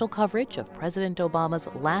 It's special coverage of President Obama's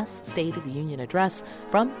last State of the Union address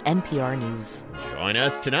from NPR News. Join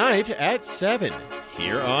us tonight at 7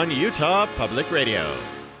 here on Utah Public Radio.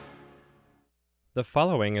 The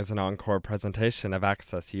following is an encore presentation of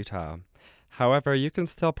Access Utah. However, you can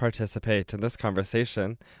still participate in this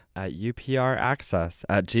conversation at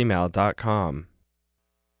upraccess@gmail.com.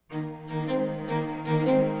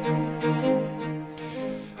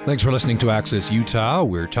 Thanks for listening to Access Utah.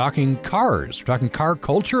 We're talking cars. We're talking car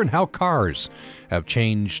culture and how cars have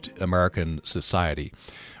changed American society.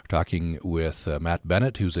 Talking with Matt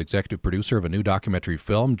Bennett, who's executive producer of a new documentary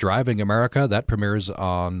film, Driving America. That premieres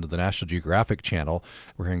on the National Geographic Channel.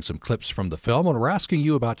 We're hearing some clips from the film, and we're asking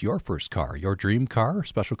you about your first car, your dream car,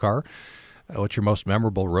 special car. What's your most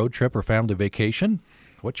memorable road trip or family vacation?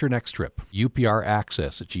 What's your next trip?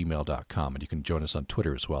 upraccess@gmail.com, and you can join us on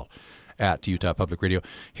Twitter as well, at Utah Public Radio.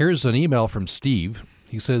 Here's an email from Steve.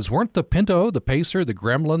 He says, weren't the Pinto, the Pacer, the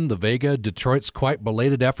Gremlin, the Vega, Detroit's quite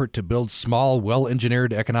belated effort to build small,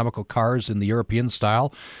 well-engineered, economical cars in the European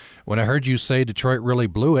style? When I heard you say Detroit really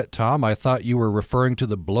blew it, Tom, I thought you were referring to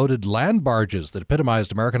the bloated land barges that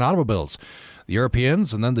epitomized American automobiles. The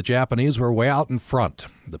Europeans and then the Japanese were way out in front.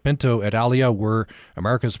 The Pinto et alia were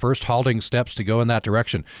America's first halting steps to go in that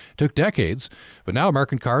direction. It took decades, but now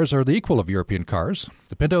American cars are the equal of European cars.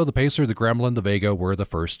 The Pinto, the Pacer, the Gremlin, the Vega were the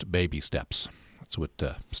first baby steps. That's what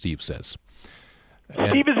Steve says.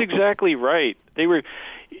 Steve is exactly right. They were.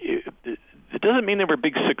 It doesn't mean they were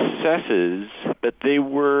big successes, but they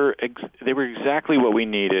were exactly what we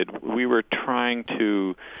needed. We were trying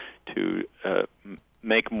to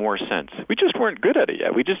make more sense. We just weren't good at it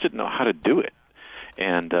yet. We just didn't know how to do it.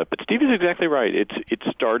 And but Steve is exactly right. It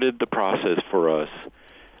started the process for us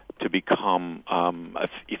to become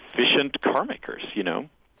efficient car makers. You know.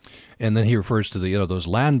 And then he refers to the those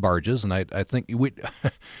land barges, and I think we,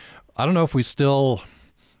 I don't know if we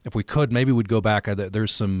could, maybe we'd go back.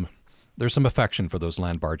 There's some affection for those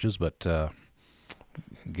land barges, but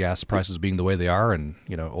gas prices being the way they are, and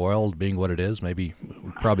oil being what it is, maybe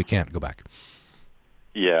we probably can't go back.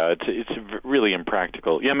 Yeah, it's really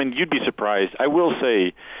impractical. Yeah, I mean, you'd be surprised. I will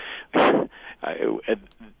say,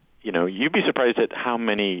 you'd be surprised at how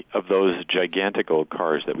many of those gigantical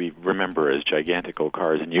cars that we remember as gigantical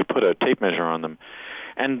cars, and you put a tape measure on them,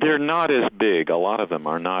 and they're not as big. A lot of them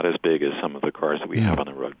are not as big as some of the cars that we have on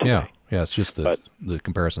the road today. Yeah, it's just the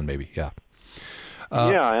comparison, maybe. Yeah.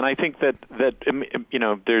 And I think that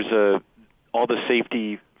there's all the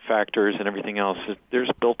safety factors and everything else.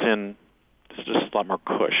 There's built-in. It's just a lot more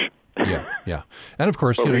cush. Yeah, and of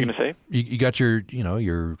course, what were you going to say? You got your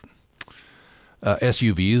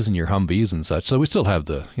SUVs and your Humvees and such. So we still have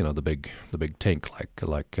the big tank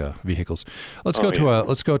like vehicles. Let's go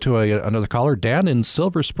to another caller, Dan in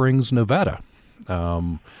Silver Springs, Nevada.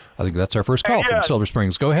 I think that's our first call from Silver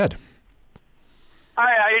Springs. Go ahead.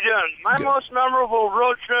 Hi, how you doing? My most memorable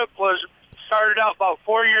road trip started out about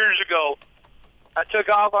 4 years ago. I took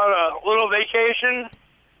off on a little vacation,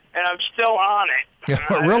 and I'm still on it. Yeah,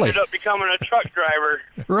 I really? ended up becoming a truck driver.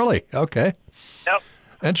 Really? Okay. Yep.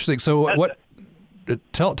 Interesting. So what?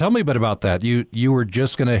 Tell me a bit about that. You were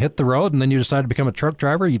just going to hit the road, and then you decided to become a truck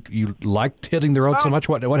driver. You liked hitting the road so much.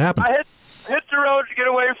 What happened? I hit the road to get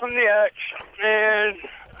away from the X, and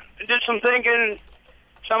did some thinking.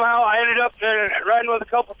 Somehow I ended up riding with a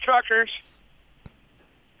couple truckers,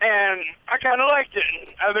 and I kind of liked it.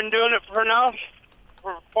 I've been doing it for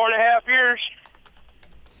 4.5 years.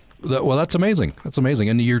 Well, that's amazing. That's amazing.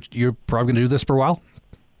 And you're probably going to do this for a while?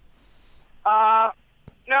 No,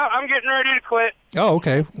 I'm getting ready to quit. Oh,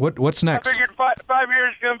 okay. What's next? I figured 5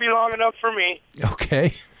 years is going to be long enough for me.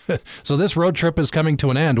 Okay. So this road trip is coming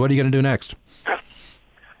to an end. What are you going to do next?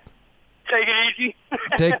 Take it easy.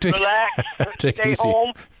 Relax. Take it easy.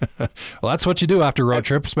 Home. Well, that's what you do after a road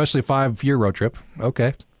trip, especially a 5-year road trip.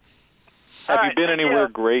 Okay. Have you been anywhere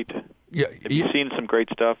great? Yeah. Have you seen some great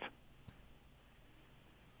stuff?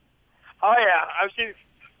 Oh yeah, I've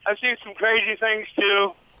seen some crazy things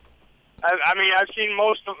too. I've seen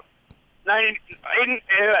most of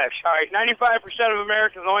 95% of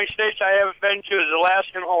America. The only states I haven't been to is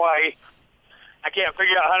Alaska and Hawaii. I can't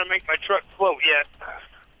figure out how to make my truck float yet.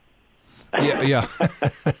 Yeah.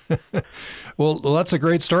 Well, that's a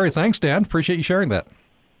great story. Thanks, Dan. Appreciate you sharing that.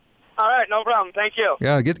 All right, no problem. Thank you.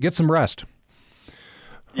 Yeah, get some rest.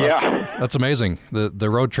 Yeah, that's amazing. The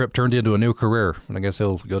road trip turned into a new career, and I guess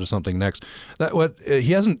he'll go to something next.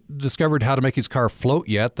 He hasn't discovered how to make his car float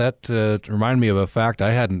yet. That reminded me of a fact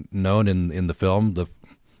I hadn't known in the film.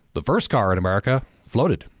 The first car in America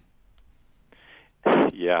floated.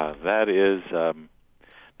 Yeah,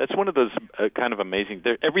 that's one of those kind of amazing.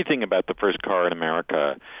 Everything about the first car in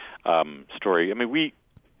America story. I mean, we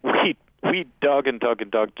dug and dug and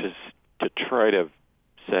dug to try to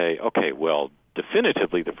say, okay, well,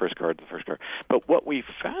 definitively the first car. But what we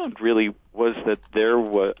found really was that there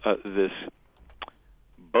was this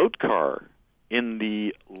boat car in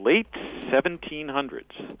the late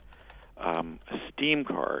 1700s, a steam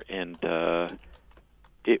car, and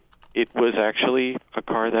it was actually a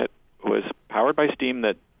car that was powered by steam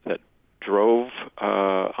that drove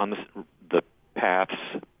on the paths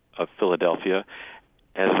of Philadelphia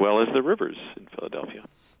as well as the rivers in Philadelphia.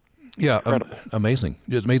 Yeah, amazing.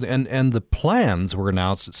 It's amazing. And the plans were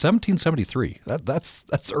announced in 1773.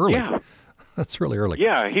 That's early. Yeah. That's really early.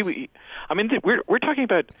 Yeah, we're talking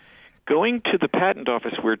about going to the patent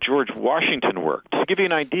office where George Washington worked. To give you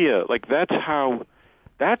an idea, like that's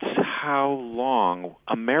how long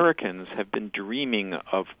Americans have been dreaming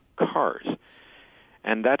of cars.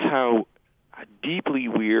 And that's how deeply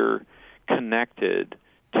we're connected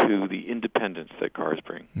to the independence that cars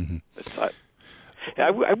bring. Mm-hmm.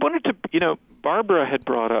 I wanted to, Barbara had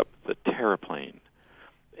brought up the terraplane,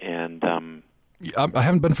 and I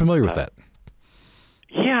haven't been familiar with that.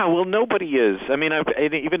 Yeah, well, nobody is. I mean,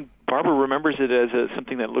 even Barbara remembers it as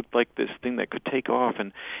something that looked like this thing that could take off,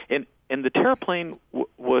 and the terraplane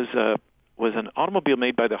was an automobile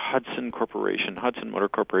made by the Hudson Motor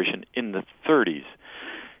Corporation in the 30s.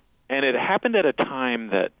 And it happened at a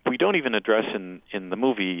time that we don't even address in the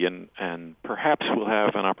movie, and perhaps we'll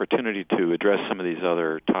have an opportunity to address some of these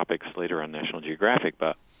other topics later on National Geographic.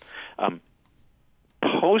 But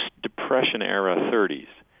post-Depression era 30s,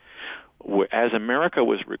 as America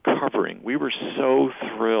was recovering, we were so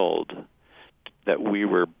thrilled that we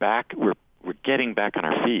were back. We're getting back on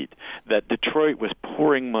our feet. That Detroit was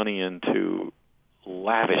pouring money into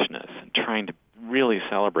lavishness and trying to really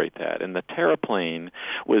celebrate that. And the terraplane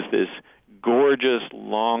was this gorgeous,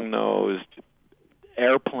 long-nosed,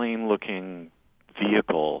 airplane-looking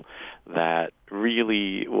vehicle that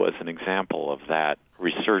really was an example of that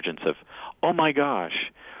resurgence of, oh my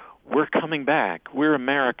gosh, we're coming back. We're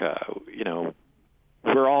America.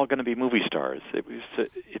 We're all going to be movie stars.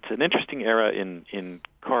 It's an interesting era in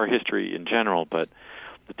car history in general, but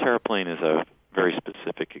the terraplane is a very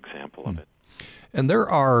specific example of it. And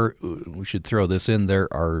we should throw this in,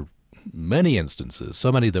 there are many instances,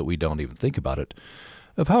 so many that we don't even think about it,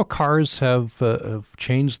 of how cars have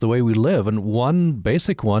changed the way we live. And one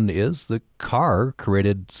basic one is the car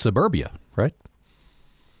created suburbia, right?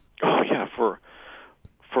 Oh, yeah,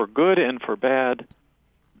 for good and for bad,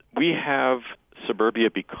 we have suburbia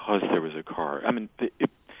because there was a car. I mean,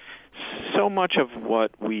 so much of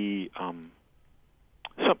what we,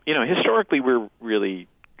 historically we're really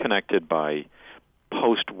connected by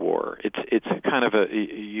post-war. It's kind of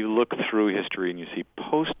you look through history and you see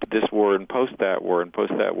post this war and post that war and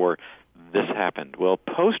post that war, this happened. Well,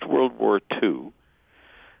 post-World War II,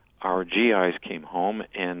 our GIs came home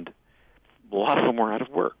and a lot of them were out of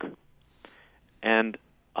work. And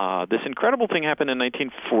this incredible thing happened in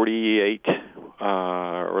 1948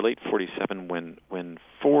 or late 47 when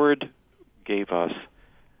Ford gave us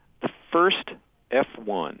the first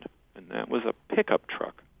F1, and that was a pickup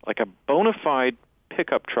truck, like a bona fide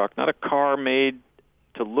pickup truck, not a car made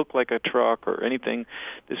to look like a truck or anything.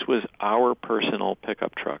 This was our personal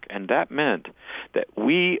pickup truck, and that meant that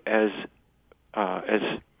we, as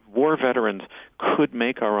war veterans, could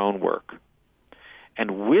make our own work.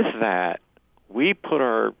 And with that, we put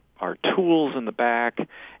our tools in the back,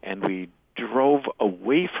 and we drove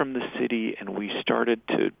away from the city, and we started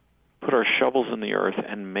to put our shovels in the earth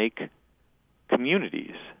and make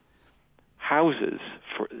communities, houses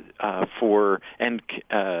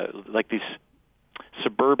like these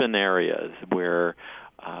suburban areas where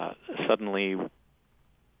suddenly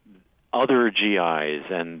other GIs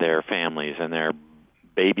and their families and their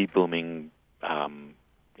baby booming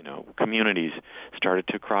communities started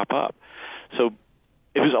to crop up. So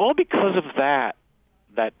it was all because of that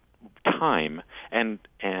time and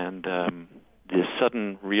this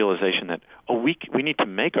sudden realization that we need to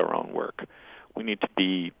make our own work. We need to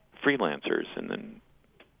be freelancers, and then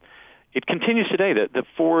it continues today. The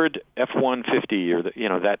Ford F-150, or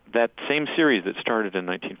that same series that started in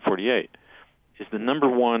 1948, is the number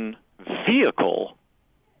one vehicle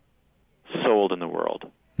sold in the world.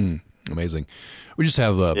 Amazing. We just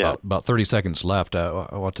have about 30 seconds left. I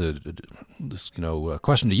want to,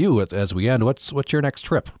 question to you as we end. What's your next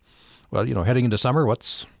trip? Well, heading into summer,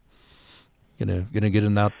 what's gonna get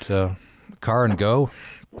in that car and go?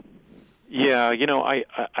 Yeah,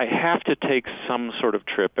 I have to take some sort of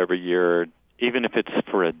trip every year, even if it's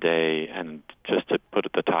for a day, and just to put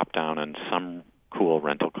the top down on some cool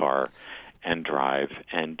rental car and drive.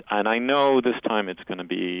 And I know this time it's going to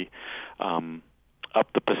be up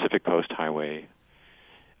the Pacific Coast Highway,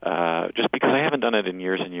 just because I haven't done it in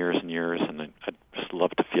years and years and years, and I'd just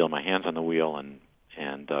love to feel my hands on the wheel and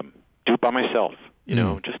do it by myself.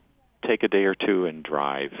 Just take a day or two and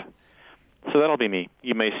drive. So that'll be me.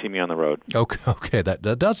 You may see me on the road. Okay. That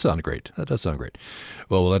does sound great.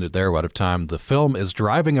 Well, we'll end it there. We're out of time. The film is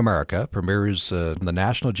Driving America, premieres on the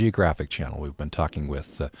National Geographic Channel. We've been talking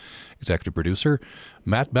with executive producer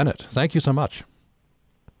Matt Bennett. Thank you so much.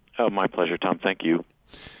 Oh, my pleasure, Tom. Thank you.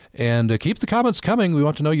 And keep the comments coming. We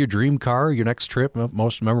want to know your dream car, your next trip,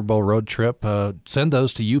 most memorable road trip. Send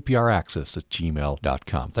those to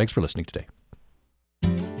upraccess@gmail.com. Thanks for listening today.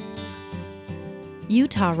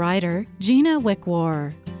 Utah writer Gina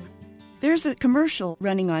Wickwar. There's a commercial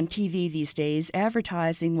running on TV these days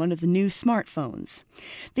advertising one of the new smartphones.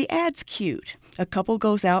 The ad's cute. A couple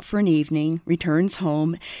goes out for an evening, returns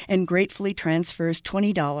home, and gratefully transfers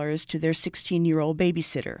 $20 to their 16-year-old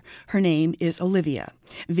babysitter. Her name is Olivia,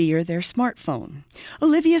 via their smartphone.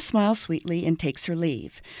 Olivia smiles sweetly and takes her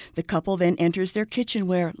leave. The couple then enters their kitchen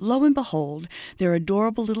where, lo and behold, their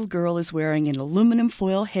adorable little girl is wearing an aluminum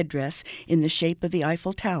foil headdress in the shape of the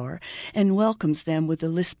Eiffel Tower and welcomes them with a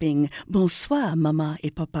lisping, "Bonsoir, Mama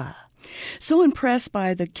et Papa." So impressed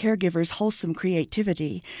by the caregiver's wholesome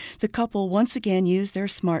creativity, the couple once again use their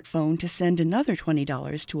smartphone to send another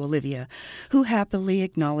 $20 to Olivia, who happily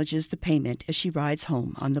acknowledges the payment as she rides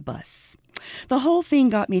home on the bus. The whole thing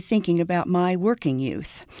got me thinking about my working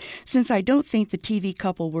youth. Since I don't think the TV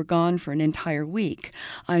couple were gone for an entire week,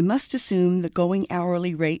 I must assume the going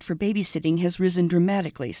hourly rate for babysitting has risen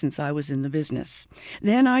dramatically since I was in the business.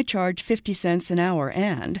 Then I charged 50 cents an hour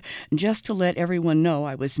and, just to let everyone know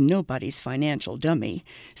I was nobody's financial dummy,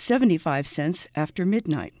 75 cents after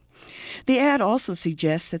midnight. The ad also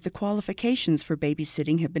suggests that the qualifications for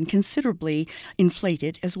babysitting have been considerably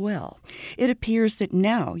inflated as well. It appears that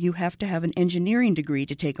now you have to have an engineering degree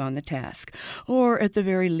to take on the task, or at the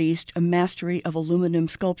very least a mastery of aluminum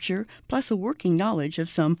sculpture plus a working knowledge of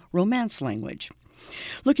some Romance language.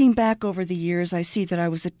 Looking back over the years, I see that I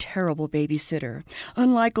was a terrible babysitter.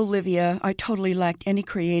 Unlike Olivia, I totally lacked any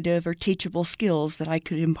creative or teachable skills that I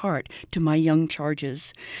could impart to my young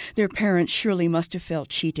charges. Their parents surely must have felt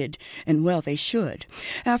cheated, and well, they should.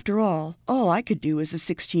 After all I could do as a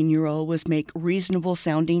 16-year-old was make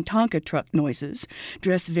reasonable-sounding Tonka truck noises,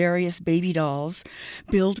 dress various baby dolls,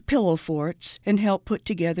 build pillow forts, and help put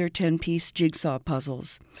together 10-piece jigsaw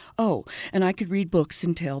puzzles. Oh, and I could read books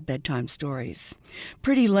and tell bedtime stories.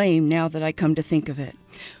 Pretty lame now that I come to think of it.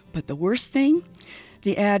 But the worst thing?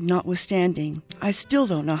 The ad notwithstanding, I still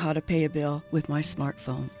don't know how to pay a bill with my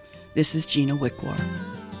smartphone. This is Gina Wickwar.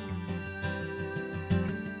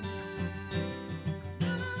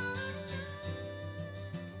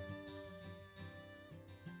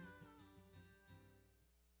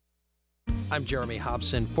 I'm Jeremy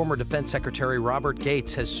Hobson. Former Defense Secretary Robert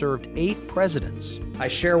Gates has served 8 presidents. I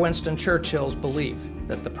share Winston Churchill's belief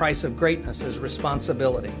that the price of greatness is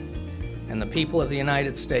responsibility, and the people of the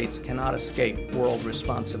United States cannot escape world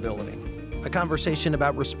responsibility. A conversation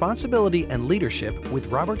about responsibility and leadership with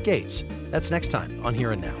Robert Gates. That's next time on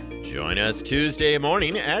Here and Now. Join us Tuesday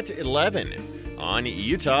morning at 11 on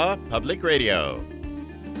Utah Public Radio.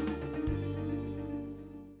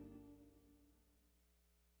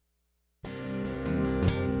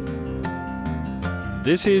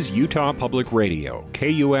 This is Utah Public Radio,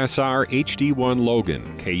 KUSR HD1 Logan,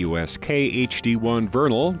 KUSK HD1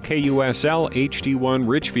 Vernal, KUSL HD1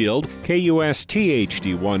 Richfield, KUST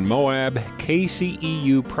HD1 Moab,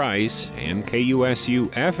 KCEU Price, and KUSU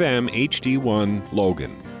FM HD1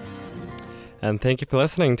 Logan. And thank you for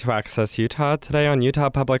listening to Access Utah today on Utah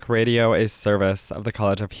Public Radio, a service of the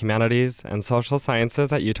College of Humanities and Social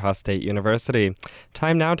Sciences at Utah State University.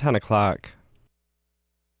 Time now 10 o'clock.